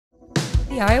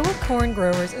The Iowa Corn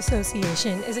Growers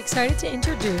Association is excited to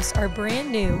introduce our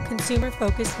brand new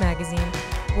consumer-focused magazine,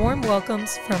 Warm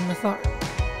Welcomes from the Farm.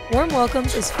 Warm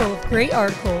Welcomes is full of great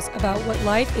articles about what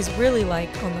life is really like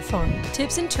on the farm,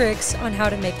 tips and tricks on how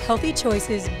to make healthy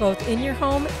choices both in your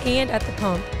home and at the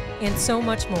pump, and so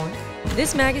much more.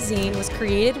 This magazine was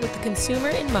created with the consumer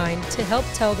in mind to help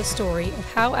tell the story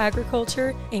of how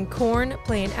agriculture and corn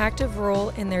play an active role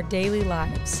in their daily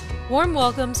lives. Warm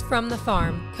Welcomes from the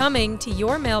Farm, coming to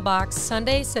your mailbox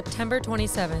Sunday, September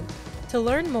 27th. To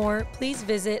learn more, please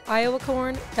visit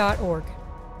iowacorn.org.